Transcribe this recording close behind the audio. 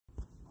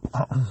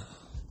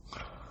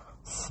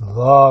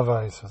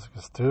Slava Jesus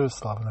Christus,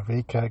 Slava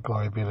Navika,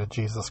 glory be to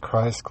Jesus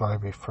Christ, glory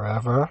be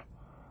forever.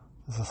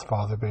 This is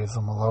Father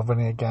Basil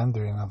Malovany again,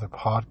 doing another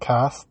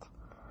podcast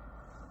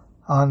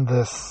on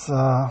this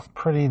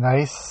pretty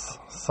nice,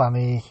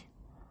 sunny,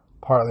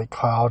 partly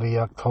cloudy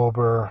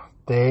October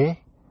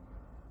day.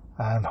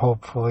 And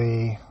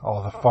hopefully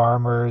all the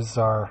farmers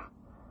are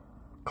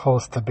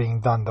close to being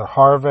done their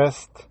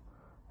harvest.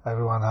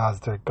 Everyone has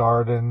their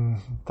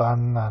garden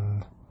done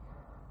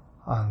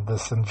and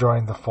just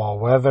enjoying the fall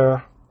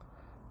weather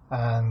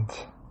and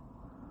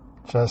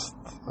just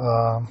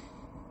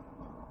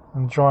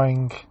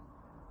enjoying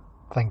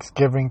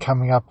Thanksgiving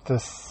coming up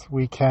this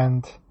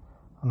weekend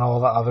and all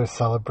the other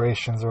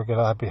celebrations we're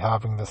going to be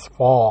having this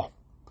fall.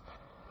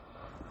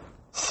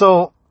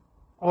 So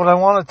what I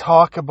want to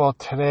talk about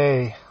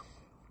today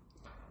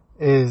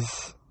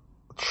is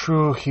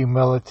true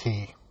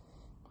humility.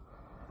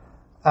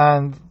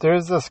 And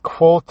there's this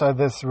quote I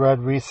just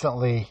read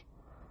recently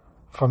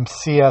from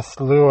C.S.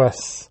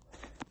 Lewis,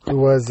 who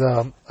was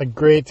a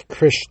great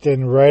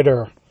Christian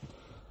writer,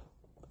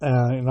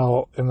 in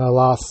the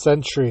last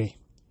century.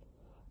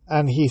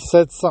 And he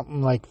said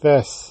something like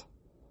this: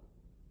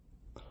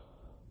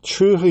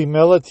 true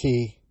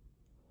humility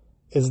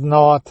is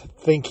not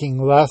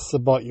thinking less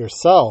about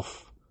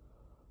yourself,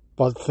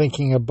 but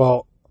thinking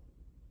about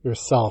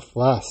yourself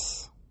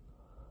less.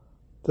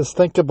 Just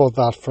think about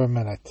that for a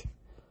minute.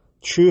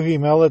 True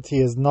humility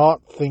is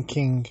not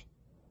thinking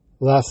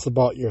less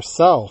about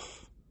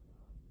yourself,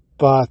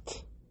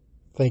 but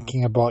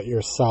thinking about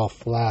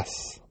yourself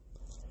less.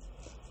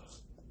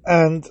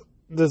 And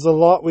there's a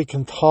lot we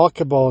can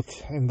talk about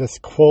in this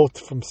quote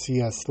from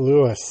C.S.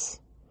 Lewis.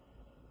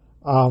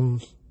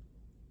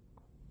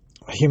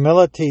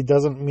 Humility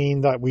doesn't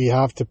mean that we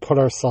have to put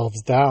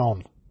ourselves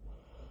down.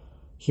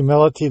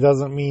 Humility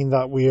doesn't mean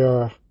that we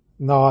are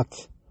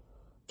not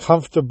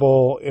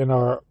comfortable in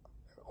our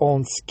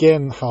own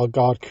skin, how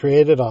God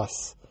created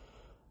us,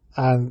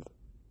 and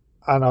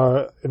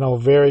are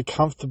very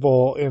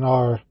comfortable in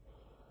our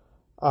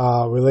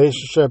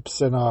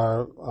relationships, in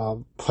our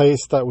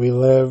place that we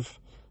live,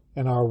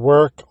 in our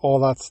work, all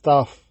that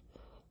stuff,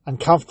 and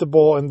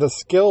comfortable in the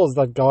skills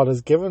that God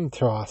has given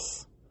to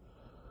us.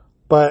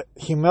 But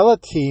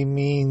humility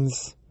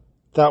means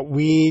that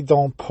we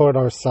don't put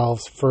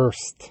ourselves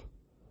first.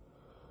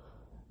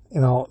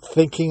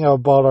 Thinking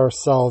about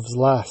ourselves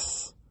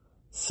less.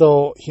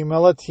 So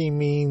humility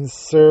means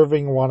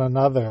serving one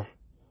another,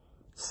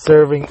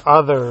 serving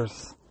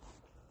others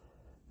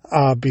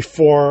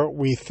before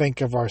we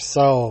think of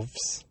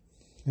ourselves,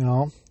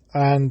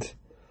 and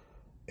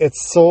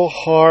it's so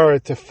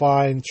hard to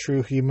find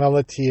true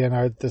humility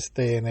in this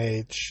day and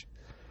age.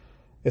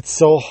 It's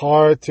so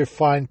hard to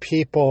find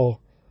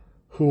people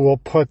who will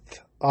put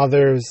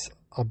others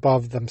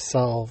above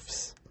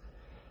themselves,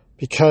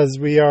 because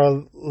we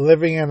are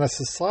living in a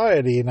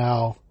society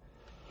now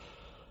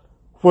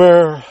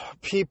where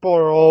people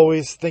are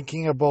always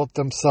thinking about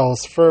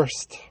themselves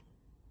first.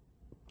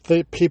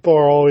 People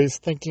are always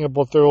thinking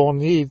about their own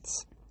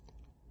needs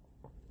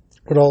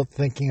without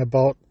thinking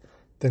about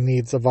the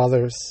needs of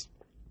others.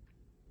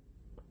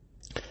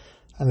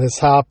 And this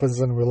happens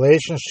in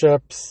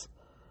relationships.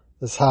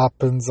 This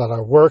happens at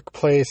our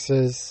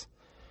workplaces.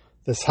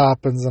 This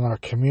happens in our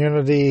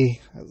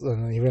community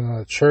and even in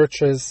the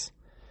churches.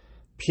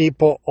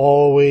 People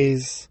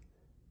always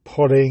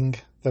putting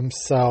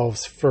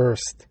themselves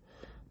first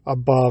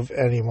above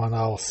anyone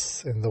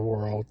else in the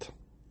world.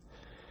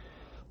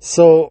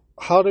 So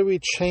how do we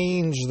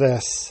change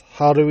this?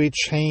 How do we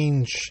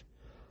change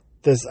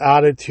this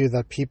attitude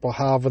that people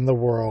have in the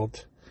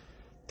world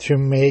to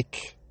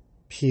make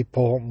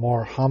people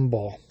more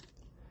humble?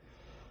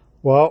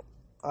 Well,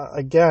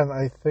 again,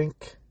 I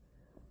think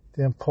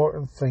the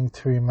important thing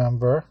to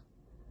remember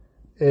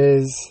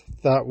is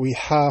that we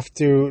have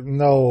to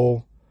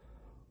know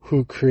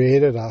who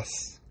created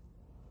us.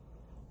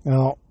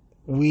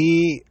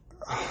 We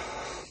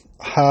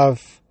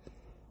have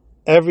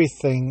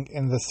everything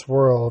in this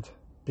world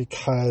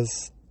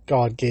because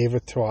God gave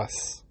it to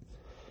us.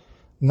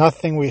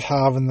 Nothing we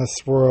have in this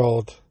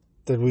world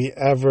did we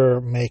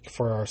ever make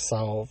for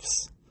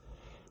ourselves.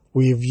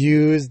 We've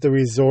used the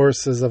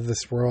resources of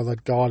this world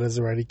that God has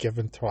already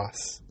given to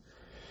us.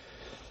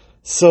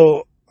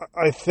 So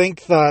I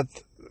think that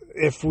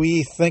if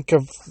we think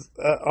of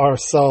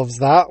ourselves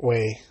that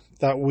way,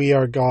 that we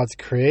are God's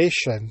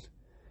creation,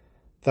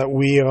 that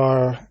we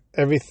are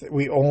everything,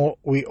 we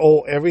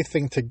owe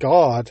everything to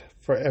God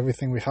for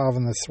everything we have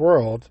in this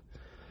world,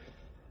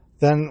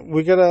 then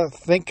we gotta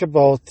think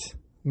about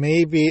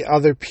maybe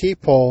other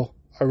people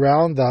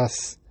around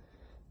us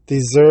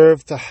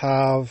deserve to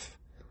have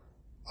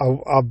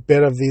a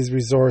bit of these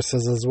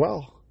resources as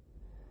well.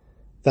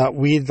 That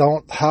we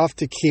don't have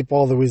to keep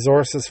all the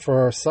resources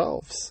for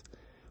ourselves.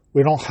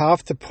 We don't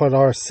have to put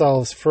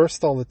ourselves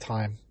first all the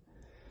time.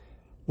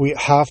 We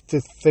have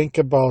to think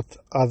about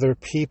other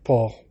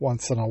people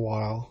once in a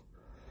while.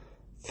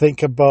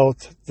 Think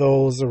about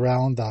those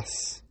around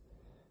us.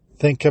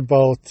 Think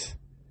about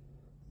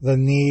the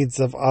needs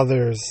of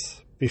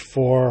others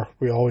before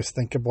we always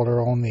think about our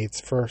own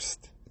needs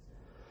first.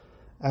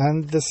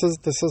 And this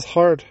is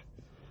hard.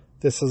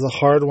 This is a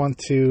hard one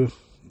to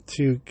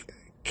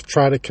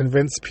try to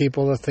convince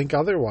people to think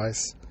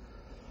otherwise.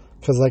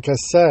 Because like I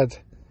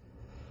said,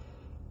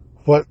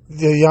 what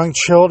the young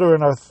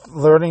children are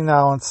learning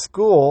now in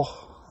school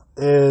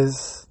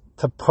is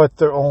to put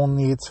their own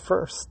needs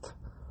first.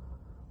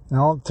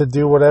 To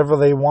do whatever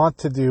they want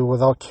to do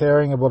without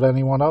caring about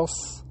anyone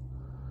else.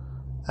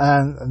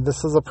 And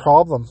this is a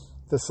problem.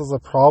 This is a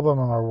problem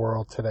in our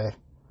world today.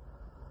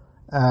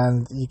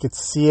 And you could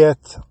see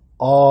it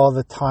all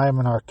the time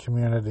in our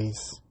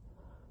communities.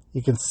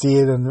 You can see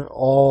it in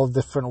all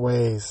different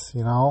ways,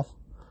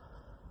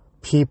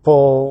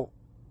 People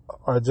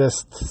are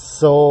just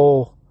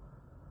so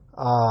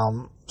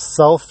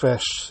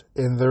selfish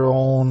in their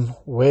own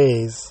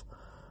ways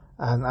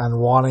and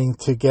wanting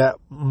to get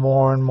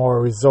more and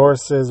more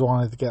resources,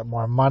 wanting to get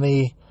more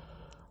money,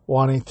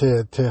 wanting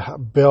to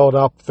build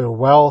up their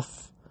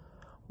wealth,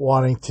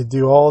 wanting to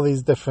do all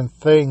these different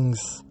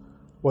things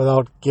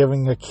without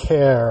giving a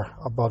care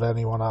about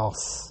anyone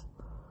else.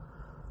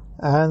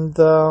 And,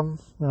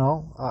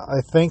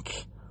 I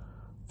think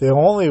the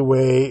only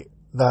way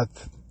that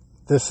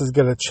this is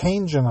going to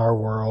change in our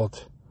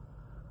world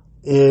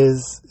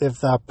is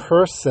if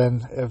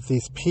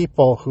these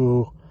people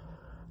who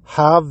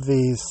have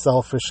these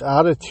selfish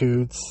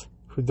attitudes,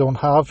 who don't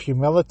have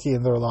humility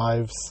in their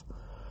lives,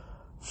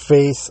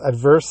 face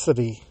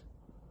adversity,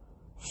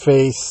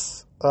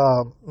 face,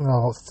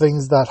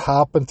 things that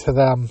happen to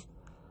them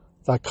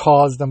that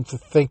cause them to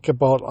think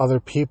about other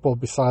people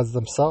besides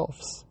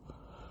themselves.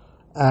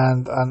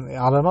 And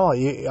I don't know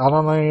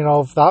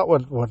if that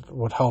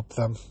would help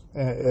them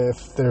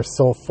if they're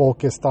so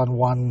focused on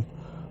one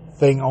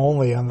thing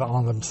only and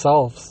on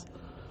themselves,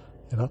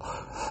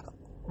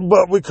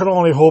 But we can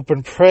only hope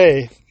and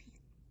pray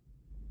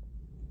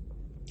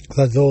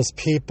that those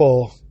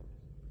people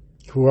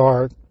who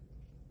are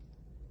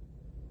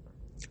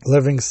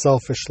living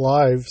selfish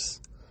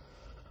lives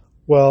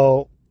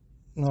will,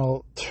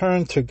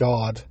 turn to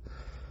God,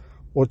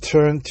 will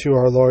turn to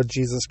our Lord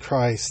Jesus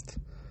Christ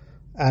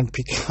and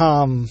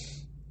become,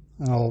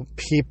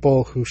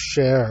 people who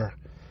share,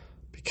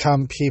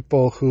 become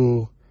people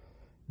who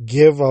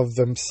give of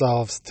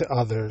themselves to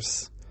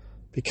others,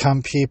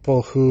 become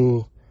people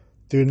who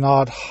do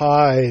not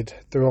hide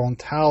their own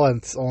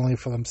talents only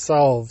for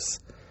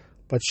themselves,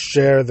 but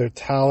share their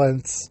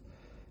talents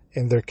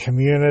in their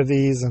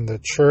communities, in their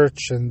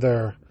church, in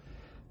their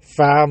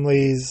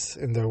families,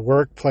 in their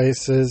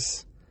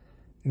workplaces,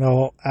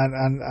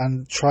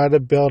 and try to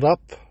build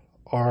up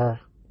our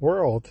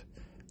world,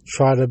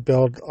 try to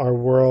build our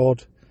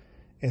world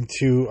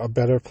into a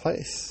better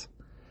place.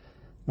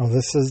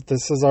 This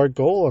is our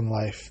goal in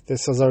life.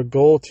 This is our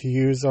goal, to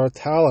use our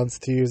talents,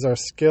 to use our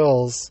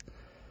skills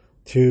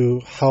to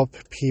help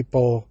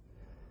people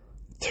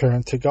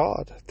turn to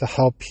God, to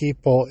help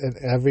people in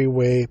every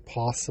way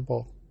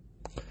possible.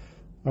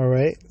 All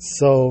right,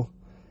 so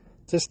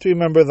just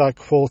remember that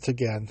quote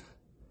again.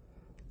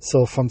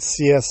 So from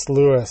C.S.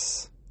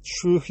 Lewis,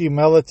 true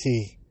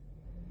humility.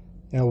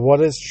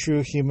 What is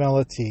true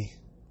humility?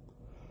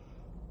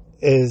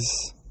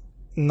 Is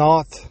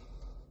not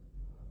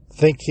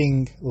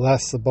thinking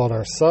less about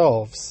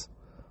ourselves,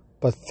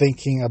 but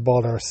thinking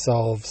about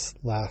ourselves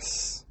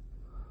less.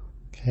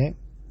 Okay,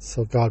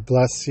 so God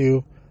bless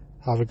you.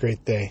 Have a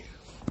great day.